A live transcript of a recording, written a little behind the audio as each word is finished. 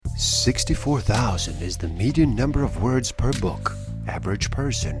64,000 is the median number of words per book. Average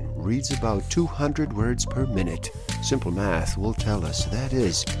person reads about 200 words per minute. Simple math will tell us that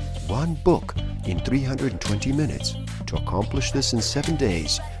is one book in 320 minutes. To accomplish this in 7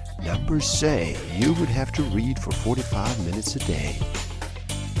 days, numbers say you would have to read for 45 minutes a day.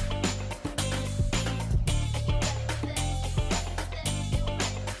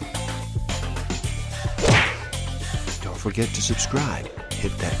 Don't forget to subscribe.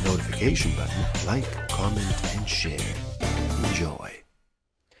 Hit that notification button, like, comment, and share. Enjoy.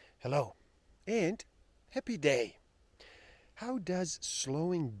 Hello, and happy day. How does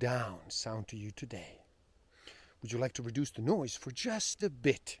slowing down sound to you today? Would you like to reduce the noise for just a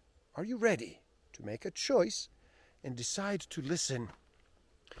bit? Are you ready to make a choice and decide to listen?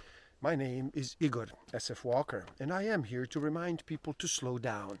 My name is Igor S.F. Walker, and I am here to remind people to slow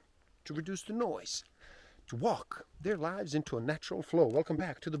down, to reduce the noise, to walk their lives into a natural flow. Welcome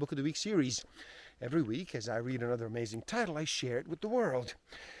back to the Book of the Week series. Every week, as I read another amazing title, I share it with the world.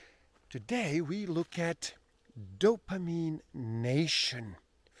 Today, we look at Dopamine Nation,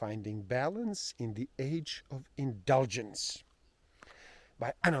 Finding Balance in the Age of Indulgence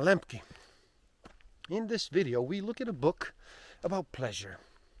by Anna Lembke. In this video, we look at a book about pleasure.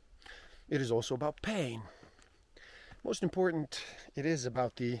 It is also about pain. Most important, it is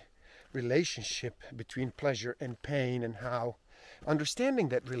about the relationship between pleasure and pain, and how understanding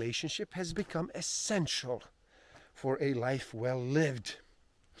that relationship has become essential for a life well lived.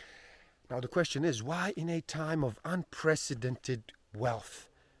 Now the question is, why in a time of unprecedented wealth,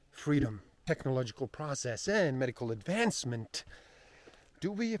 freedom, technological process, and medical advancement,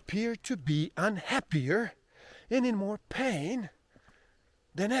 do we appear to be unhappier and in more pain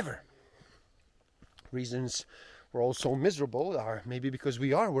than ever? Reasons we're all so miserable are maybe because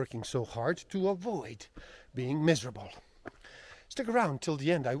we are working so hard to avoid being miserable. Stick around till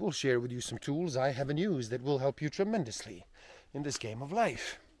the end. I will share with you some tools I haven't used that will help you tremendously in this game of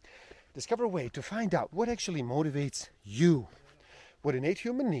life. Discover a way to find out what actually motivates you. What innate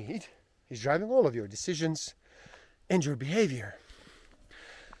human need is driving all of your decisions and your behavior.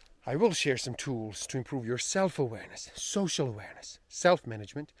 I will share some tools to improve your self-awareness, social awareness,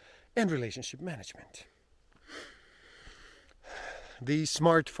 self-management, and relationship management. The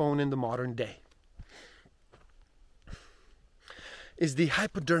smartphone in the modern day is the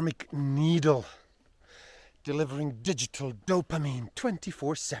hypodermic needle delivering digital dopamine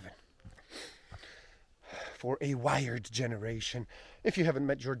 24/7 for a wired generation. If you haven't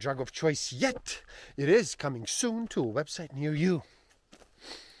met your drug of choice yet, it is coming soon to a website near you.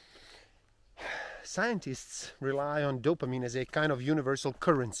 Scientists rely on dopamine as a kind of universal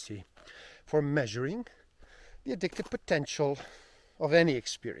currency for measuring the addictive potential of any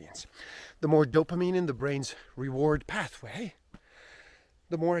experience. The more dopamine in the brain's reward pathway,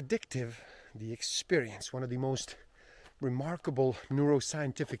 the more addictive the experience. One of the most remarkable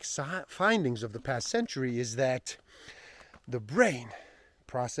neuroscientific findings of the past century is that the brain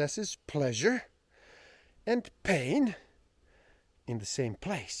processes pleasure and pain in the same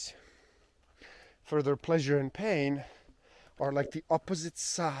place. Further, pleasure and pain are like the opposite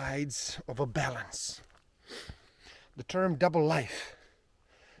sides of a balance. The term double life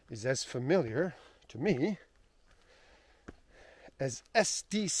is as familiar to me as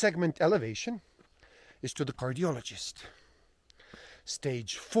ST segment elevation is to the cardiologist.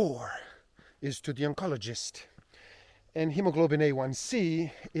 Stage 4 is to the oncologist. And hemoglobin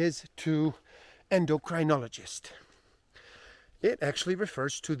A1C is to endocrinologist. It actually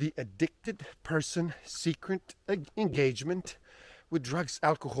refers to the addicted person's secret engagement with drugs,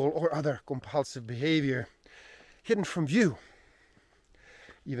 alcohol, or other compulsive behavior, hidden from view,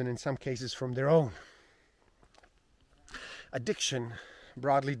 even in some cases from their own. Addiction,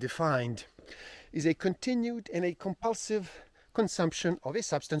 broadly defined, is a continued and a compulsive consumption of a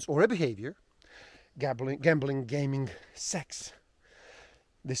substance or a behavior, gambling, gaming, sex,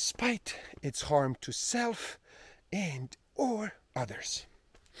 despite its harm to self and or others.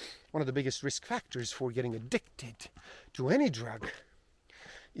 One of the biggest risk factors for getting addicted to any drug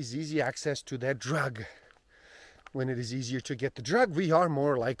is easy access to that drug. When it is easier to get the drug, we are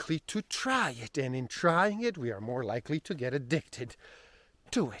more likely to try it. And in trying it, we are more likely to get addicted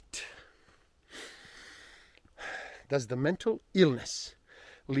to it. Does the mental illness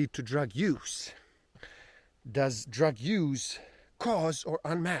lead to drug use? Does drug use cause or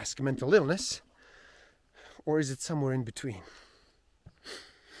unmask mental illness? Or is it somewhere in between?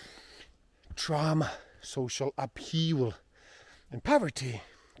 Trauma, social upheaval, and poverty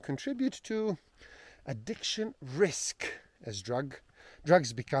contribute to addiction risk as drug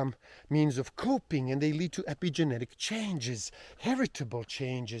Drugs become means of coping, and they lead to epigenetic changes, heritable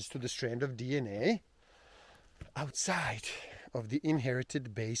changes to the strand of DNA outside of the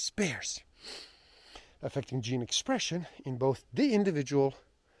inherited base pairs, affecting gene expression in both the individual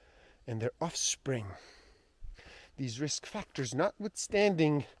and their offspring. These risk factors,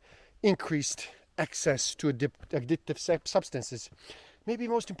 notwithstanding increased access to addictive substances, may be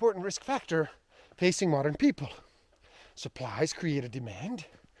the most important risk factor facing modern people. Supplies create a demand,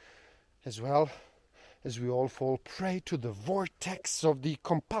 as well as we all fall prey to the vortex of the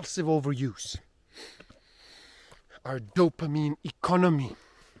compulsive overuse. Our dopamine economy,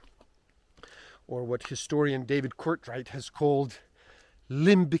 or what historian David Courtwright has called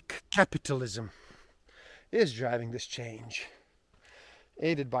limbic capitalism, is driving this change,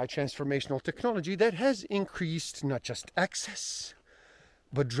 aided by transformational technology that has increased not just access,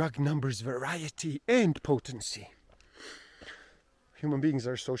 but drug numbers, variety, and potency. Human beings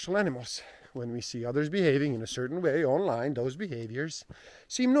are social animals. When we see others behaving in a certain way online, those behaviors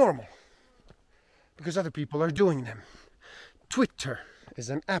seem normal because other people are doing them. Twitter is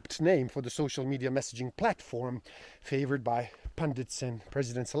an apt name for the social media messaging platform favored by pundits and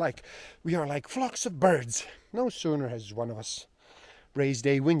presidents alike. We are like flocks of birds. No sooner has one of us raised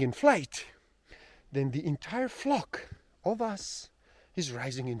a wing in flight than the entire flock of us is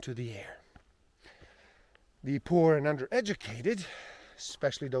rising into the air. The poor and undereducated,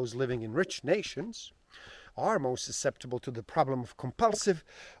 especially those living in rich nations, are most susceptible to the problem of compulsive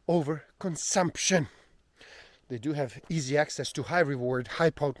overconsumption. They do have easy access to high reward, high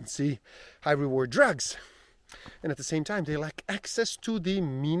potency, high reward drugs. And at the same time, they lack access to the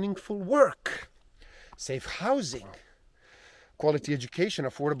meaningful work, safe housing, quality education,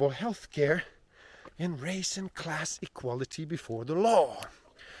 affordable health care, and race and class equality before the law.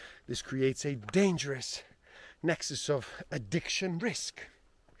 This creates a dangerous nexus of addiction risk.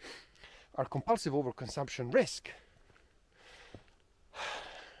 Our compulsive overconsumption risk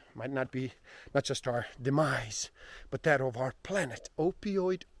might not be not just our demise, but that of our planet.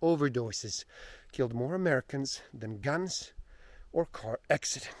 Opioid overdoses killed more Americans than guns or car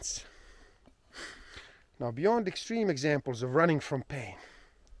accidents. Now, beyond extreme examples of running from pain,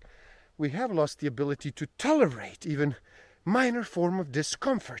 we have lost the ability to tolerate even minor form of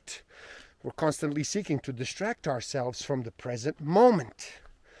discomfort. We're constantly seeking to distract ourselves from the present moment,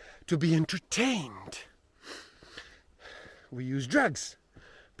 to be entertained. We use drugs,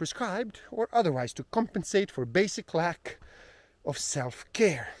 prescribed or otherwise, to compensate for basic lack of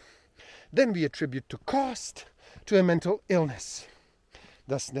self-care. Then we attribute the cost to a mental illness,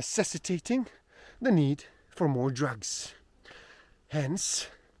 thus necessitating the need for more drugs. Hence,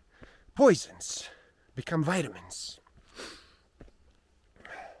 poisons become vitamins.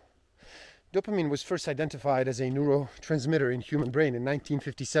 Dopamine was first identified as a neurotransmitter in human brain in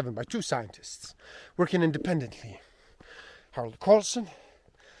 1957 by two scientists working independently, Harold Carlson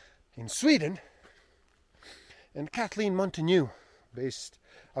in Sweden and Kathleen Montague, based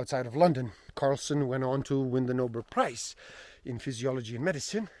outside of London. Carlson went on to win the Nobel Prize in Physiology and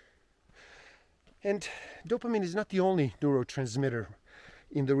Medicine. And dopamine is not the only neurotransmitter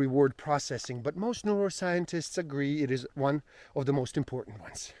in the reward processing, but most neuroscientists agree it is one of the most important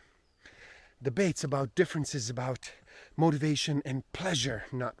ones. Debates about differences about motivation and pleasure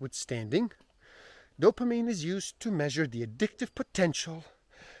notwithstanding, dopamine is used to measure the addictive potential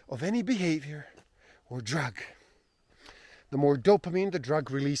of any behavior or drug. The more dopamine the drug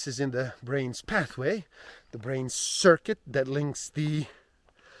releases in the brain's pathway, the brain's circuit that links the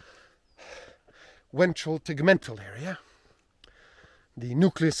ventral tegmental area, the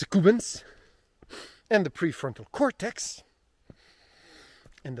nucleus accumbens, and the prefrontal cortex,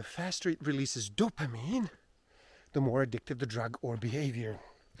 and the faster it releases dopamine, the more addictive the drug or behavior.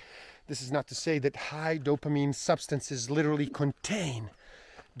 This is not to say that high dopamine substances literally contain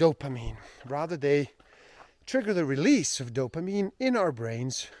dopamine. Rather, they trigger the release of dopamine in our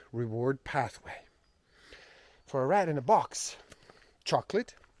brain's reward pathway. For a rat in a box,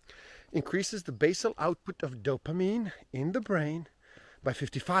 chocolate increases the basal output of dopamine in the brain by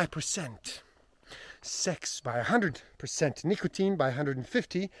 55%. Sex by 100%, nicotine by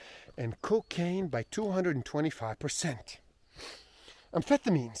 150%, and cocaine by 225%.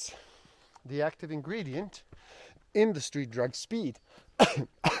 Amphetamines, the active ingredient in the street drug speed,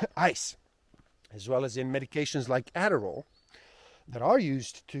 ice, as well as in medications like Adderall that are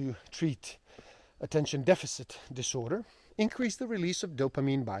used to treat attention deficit disorder, increase the release of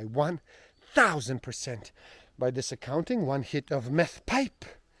dopamine by 1,000%. By this accounting, one hit of meth pipe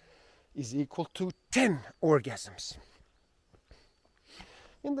is equal to 10 orgasms.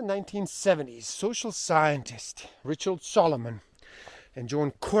 In the 1970s, social scientist Richard Solomon And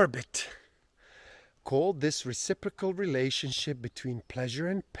Joan Corbett called this reciprocal relationship between pleasure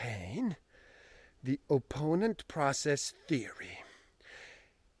and pain the opponent process theory.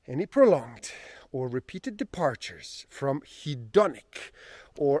 Any prolonged or repeated departures from hedonic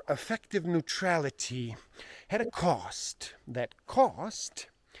or affective neutrality had a cost. That cost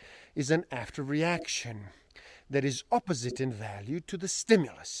is an after reaction that is opposite in value to the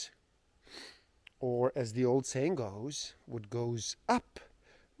stimulus. Or, as the old saying goes, what goes up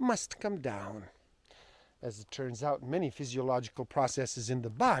must come down. As it turns out, many physiological processes in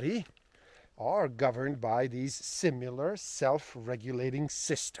the body are governed by these similar self-regulating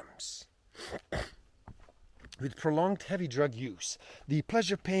systems. With prolonged heavy drug use, the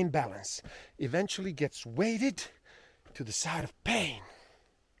pleasure-pain balance eventually gets weighted to the side of pain.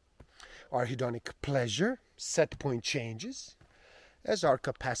 Our hedonic pleasure set point changes as our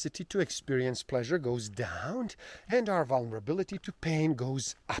capacity to experience pleasure goes down and our vulnerability to pain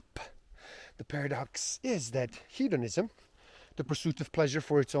goes up. The paradox is that hedonism, the pursuit of pleasure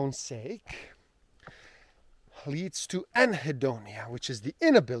for its own sake, leads to anhedonia, which is the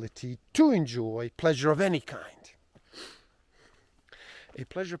inability to enjoy pleasure of any kind. A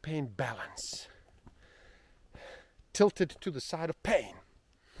pleasure-pain balance tilted to the side of pain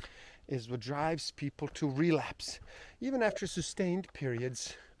is what drives people to relapse, even after sustained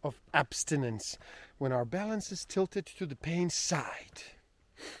periods of abstinence. When our balance is tilted to the pain side,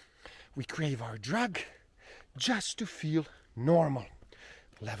 we crave our drug just to feel normal,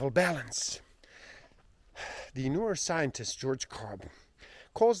 level balance. The neuroscientist George Carb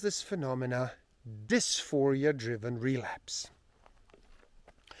calls this phenomena dysphoria-driven relapse,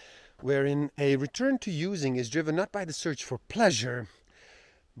 wherein a return to using is driven not by the search for pleasure,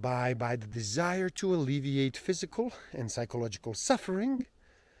 by the desire to alleviate physical and psychological suffering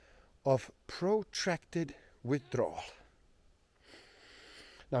of protracted withdrawal.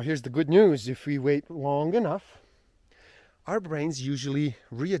 Now here's the good news. If we wait long enough, our brains usually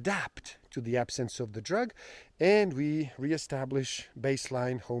readapt to the absence of the drug and we reestablish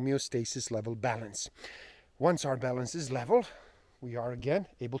baseline homeostasis level balance. Once our balance is level, we are again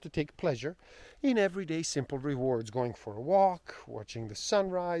able to take pleasure in everyday simple rewards, going for a walk, watching the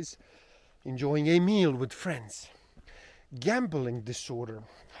sunrise, enjoying a meal with friends. Gambling disorder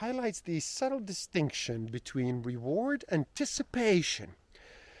highlights the subtle distinction between reward anticipation,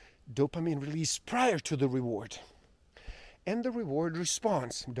 dopamine release prior to the reward, and the reward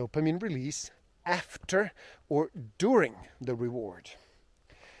response, dopamine release after or during the reward.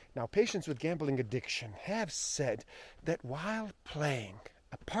 Now, patients with gambling addiction have said that while playing,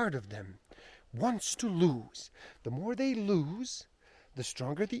 a part of them wants to lose. The more they lose, the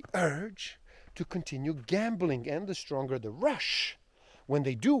stronger the urge to continue gambling and the stronger the rush when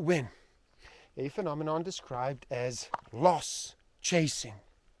they do win. A phenomenon described as loss chasing.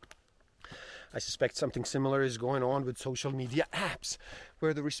 I suspect something similar is going on with social media apps,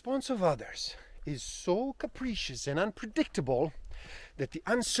 where the response of others is so capricious and unpredictable that the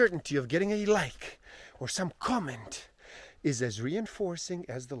uncertainty of getting a like or some comment is as reinforcing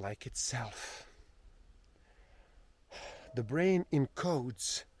as the like itself. The brain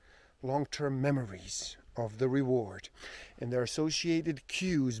encodes long-term memories of the reward and their associated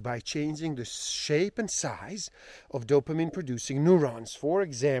cues by changing the shape and size of dopamine-producing neurons. For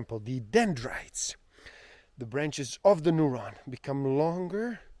example, the dendrites, the branches of the neuron, become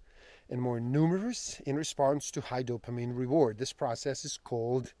longer and more numerous in response to high dopamine reward. This process is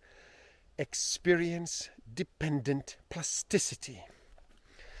called experience-dependent plasticity.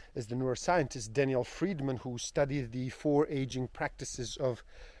 As the neuroscientist Daniel Friedman, who studied the 4 aging practices of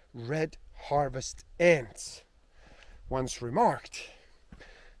red harvest ants, once remarked,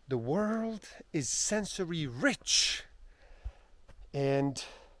 the world is sensory rich and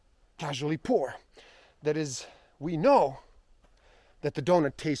casually poor. That is, we know that the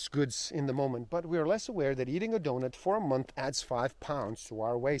donut tastes good in the moment, but we are less aware that eating a donut for a month adds 5 pounds to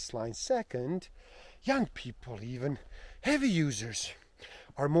our waistline. Second, young people, even heavy users,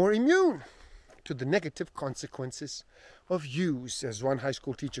 are more immune to the negative consequences of use. As one high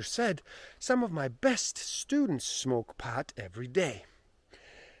school teacher said, some of my best students smoke pot every day.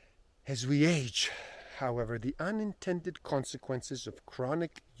 As we age, however, the unintended consequences of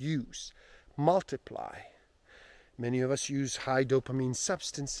chronic use multiply. Many of us use high dopamine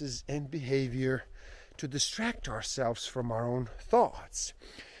substances and behavior to distract ourselves from our own thoughts.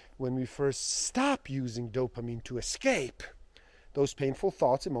 When we first stop using dopamine to escape, those painful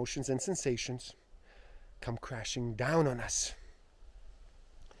thoughts, emotions, and sensations come crashing down on us.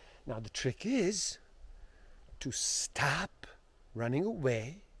 Now, the trick is to stop running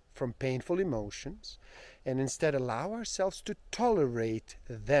away from painful emotions and instead allow ourselves to tolerate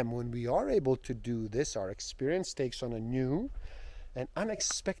them. When we are able to do this, our experience takes on a new and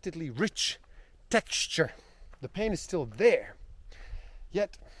unexpectedly rich texture. The pain is still there,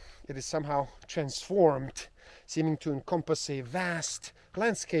 yet it is somehow transformed, seeming to encompass a vast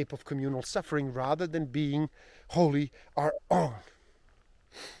landscape of communal suffering rather than being wholly our own.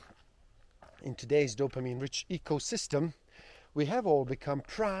 In today's dopamine-rich ecosystem, we have all become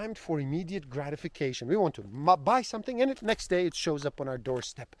primed for immediate gratification. We want to buy something and the next day it shows up on our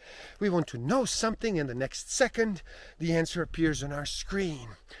doorstep. We want to know something and the next second the answer appears on our screen.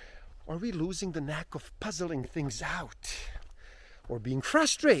 Are we losing the knack of puzzling things out? Or being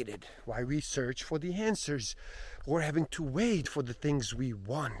frustrated while we search for the answers? Or having to wait for the things we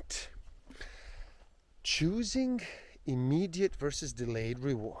want? Choosing immediate versus delayed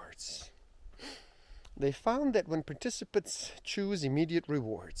rewards. They found that when participants choose immediate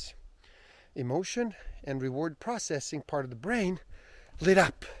rewards, emotion and reward processing part of the brain lit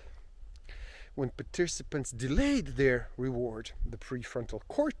up. When participants delayed their reward, the prefrontal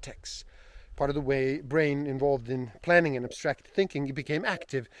cortex, part of the brain involved in planning and abstract thinking, became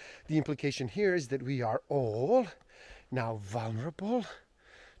active. The implication here is that we are all now vulnerable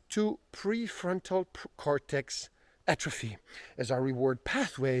to prefrontal cortex atrophy, as our reward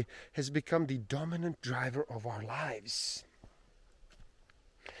pathway has become the dominant driver of our lives.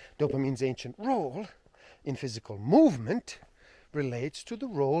 Dopamine's ancient role in physical movement relates to the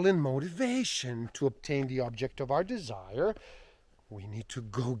role in motivation. To obtain the object of our desire, we need to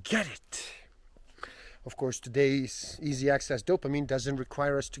go get it. Of course, today's easy access dopamine doesn't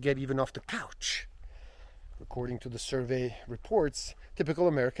require us to get even off the couch. According to the survey reports, typical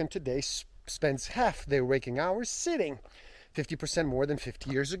American today spends half their waking hours sitting, 50% more than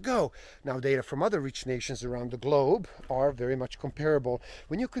 50 years ago. Now, data from other rich nations around the globe are very much comparable.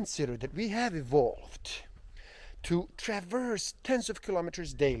 When you consider that we have evolved to traverse tens of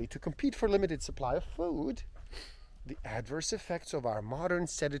kilometers daily to compete for limited supply of food, the adverse effects of our modern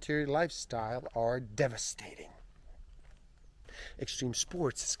sedentary lifestyle are devastating. Extreme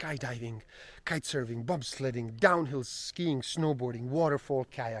sports, skydiving, kitesurfing, bobsledding, downhill skiing, snowboarding, waterfall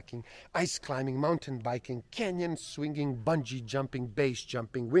kayaking, ice climbing, mountain biking, canyon swinging, bungee jumping, base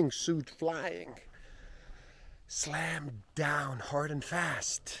jumping, wingsuit flying. Slam down hard and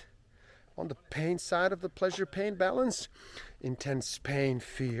fast. On the pain side of the pleasure-pain balance, intense pain,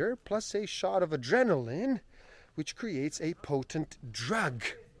 fear, plus a shot of adrenaline, which creates a potent drug.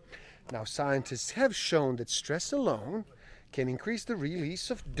 Now, scientists have shown that stress alone can increase the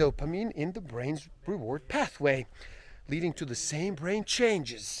release of dopamine in the brain's reward pathway, leading to the same brain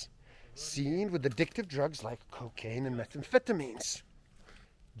changes seen with addictive drugs like cocaine and methamphetamines.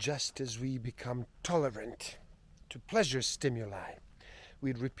 Just as we become tolerant to pleasure stimuli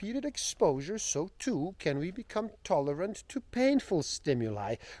with repeated exposure, so too can we become tolerant to painful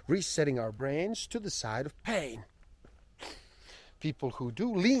stimuli, resetting our brains to the side of pain. People who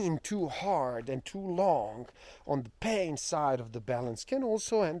do lean too hard and too long on the pain side of the balance can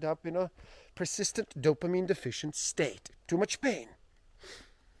also end up in a persistent dopamine deficient state. Too much pain,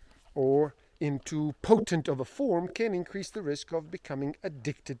 or in too potent of a form, can increase the risk of becoming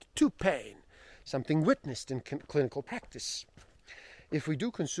addicted to pain, something witnessed in clinical practice. If we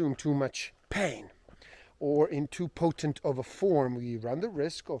do consume too much pain, or in too potent of a form, we run the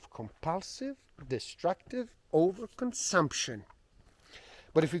risk of compulsive, destructive overconsumption.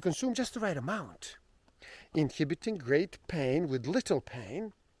 But if we consume just the right amount, inhibiting great pain with little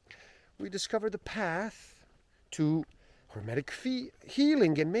pain, we discover the path to hermetic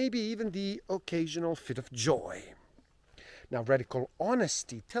healing and maybe even the occasional fit of joy. Now, radical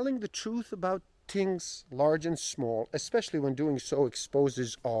honesty, telling the truth about things large and small, especially when doing so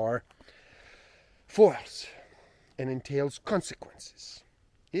exposes our foils and entails consequences,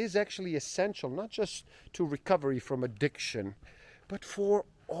 is actually essential not just to recovery from addiction, but for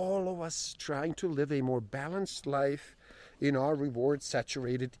all of us trying to live a more balanced life in our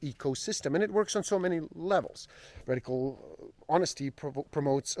reward-saturated ecosystem. And it works on so many levels. Radical honesty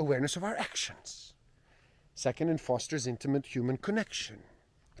promotes awareness of our actions. Second, it fosters intimate human connection.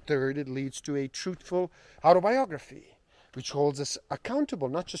 Third, it leads to a truthful autobiography, which holds us accountable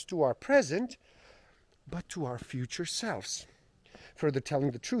not just to our present, but to our future selves. Further,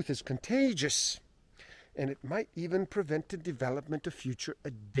 telling the truth is contagious, and it might even prevent the development of future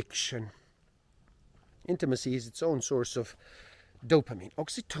addiction. Intimacy is its own source of dopamine.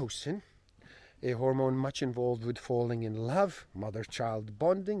 Oxytocin a hormone much involved with falling in love, mother-child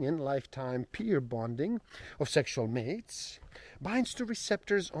bonding, and lifetime peer bonding of sexual mates, binds to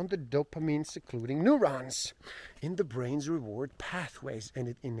receptors on the dopamine-secreting neurons in the brain's reward pathways, and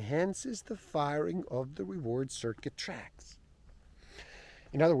it enhances the firing of the reward circuit tracts.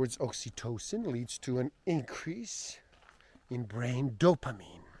 In other words, oxytocin leads to an increase in brain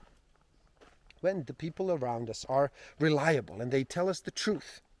dopamine. When the people around us are reliable and they tell us the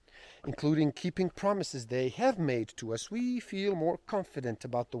truth, including keeping promises they have made to us, we feel more confident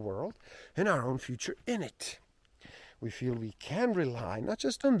about the world and our own future in it. We feel we can rely not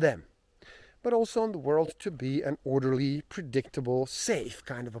just on them, but also on the world to be an orderly, predictable, safe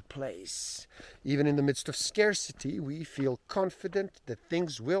kind of a place. Even in the midst of scarcity, we feel confident that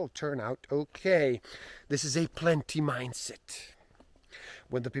things will turn out okay. This is a plenty mindset.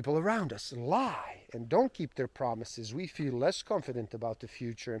 When the people around us lie and don't keep their promises, we feel less confident about the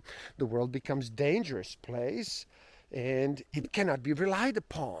future. The world becomes a dangerous place, and it cannot be relied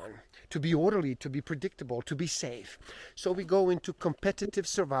upon to be orderly, to be predictable, to be safe. So we go into competitive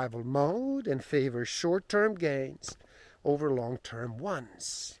survival mode and favor short-term gains over long-term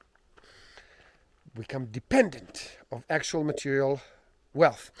ones. We become dependent of actual material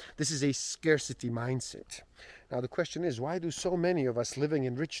wealth. This is a scarcity mindset. Now the question is, why do so many of us living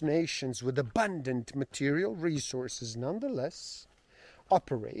in rich nations with abundant material resources nonetheless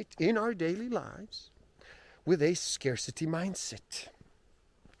operate in our daily lives with a scarcity mindset?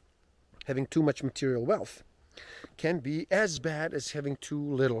 Having too much material wealth can be as bad as having too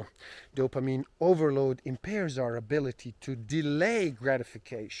little. Dopamine overload impairs our ability to delay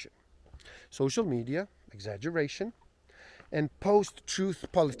gratification. Social media, exaggeration, and post-truth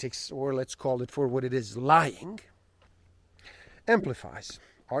politics, or let's call it for what it is, lying, amplifies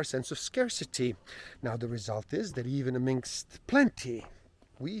our sense of scarcity. Now the result is that even amongst plenty,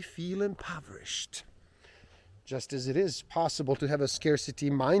 we feel impoverished. Just as it is possible to have a scarcity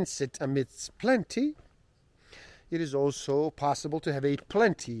mindset amidst plenty, it is also possible to have a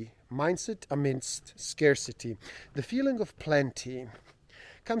plenty mindset amidst scarcity. The feeling of plenty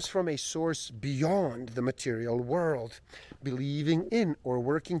comes from a source beyond the material world, believing in or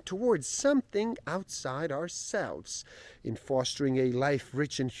working towards something outside ourselves, in fostering a life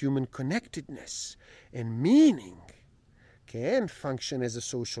rich in human connectedness and meaning, can function as a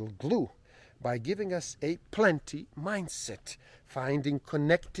social glue by giving us a plenty mindset. Finding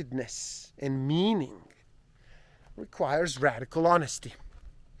connectedness and meaning requires radical honesty.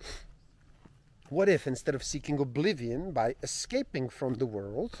 What if, instead of seeking oblivion by escaping from the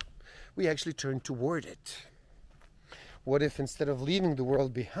world, we actually turn toward it? What if, instead of leaving the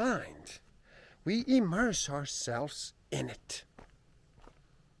world behind, we immerse ourselves in it?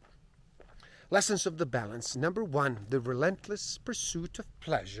 Lessons of the balance. Number 1, the relentless pursuit of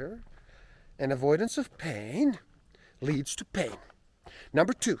pleasure and avoidance of pain leads to pain.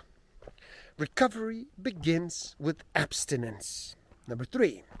 Number 2, recovery begins with abstinence. Number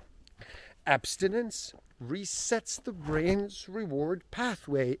 3, abstinence resets the brain's reward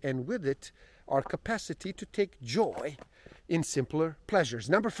pathway, and with it, our capacity to take joy in simpler pleasures.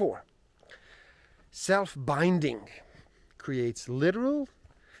 Number 4, self-binding creates literal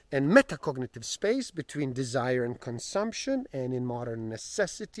and metacognitive space between desire and consumption, and in modern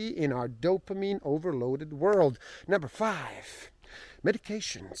necessity in our dopamine overloaded world. Number 5,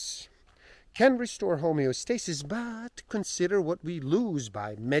 medications can restore homeostasis, but consider what we lose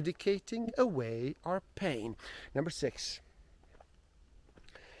by medicating away our pain. Number 6,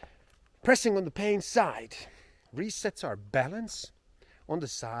 pressing on the pain side resets our balance on the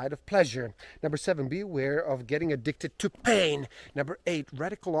side of pleasure. Number 7, be aware of getting addicted to pain. Number 8,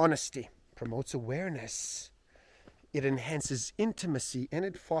 radical honesty promotes awareness. It enhances intimacy, and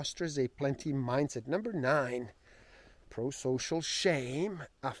it fosters a plenty mindset. Number 9, pro-social shame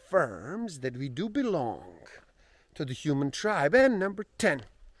affirms that we do belong to the human tribe. And number 10,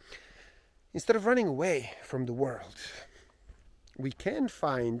 instead of running away from the world, we can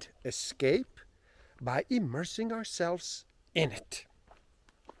find escape by immersing ourselves in it.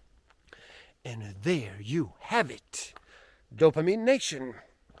 And there you have it. Dopamine Nation,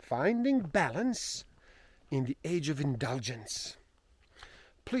 finding balance in the age of indulgence.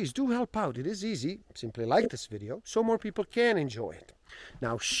 Please do help out. It is easy. Simply like this video so more people can enjoy it.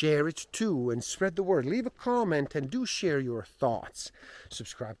 Now share it too and spread the word. Leave a comment and do share your thoughts.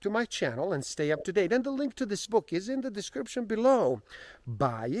 Subscribe to my channel and stay up to date. And the link to this book is in the description below.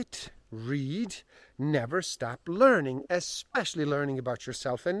 Buy it, read, never stop learning, especially learning about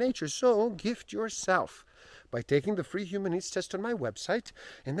yourself and nature. So gift yourself by taking the free human needs test on my website,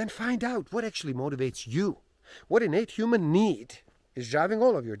 and then find out what actually motivates you, what innate human need is driving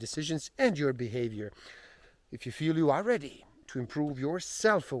all of your decisions and your behavior. If you feel you are ready to improve your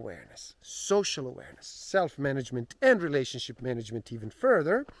self-awareness, social awareness, self-management, and relationship management even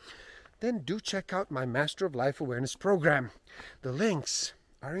further, then do check out my Master of Life Awareness program. The links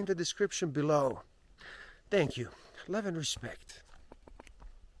are in the description below. Thank you. Love and respect.